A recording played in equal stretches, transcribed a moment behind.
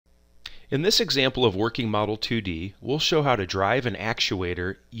In this example of Working Model 2D, we'll show how to drive an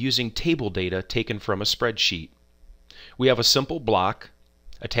actuator using table data taken from a spreadsheet. We have a simple block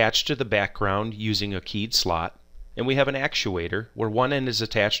attached to the background using a keyed slot, and we have an actuator where one end is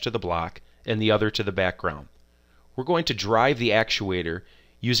attached to the block and the other to the background. We're going to drive the actuator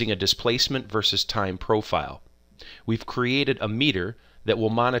using a displacement versus time profile. We've created a meter that will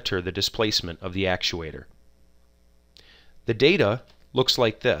monitor the displacement of the actuator. The data looks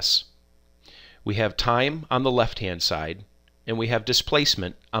like this. We have time on the left-hand side, and we have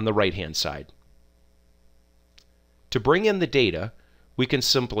displacement on the right-hand side. To bring in the data, we can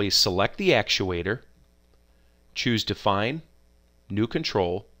simply select the actuator, choose Define, New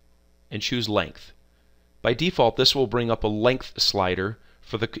Control, and choose Length. By default, this will bring up a length slider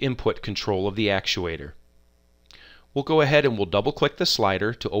for the input control of the actuator. We'll go ahead and we'll double-click the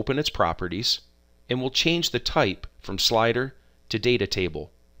slider to open its properties, and we'll change the type from slider to data table.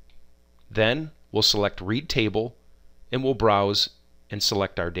 Then we'll select Read Table, and we'll browse and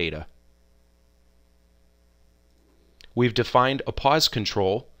select our data. We've defined a pause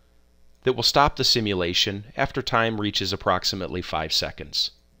control that will stop the simulation after time reaches approximately 5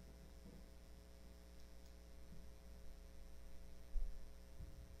 seconds.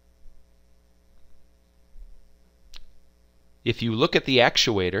 If you look at the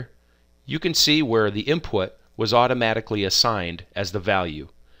actuator, you can see where the input was automatically assigned as the value.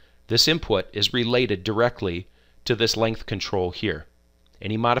 This input is related directly to this length control here.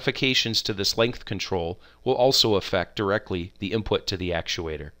 Any modifications to this length control will also affect directly the input to the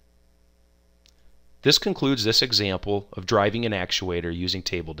actuator. This concludes this example of driving an actuator using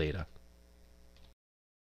table data.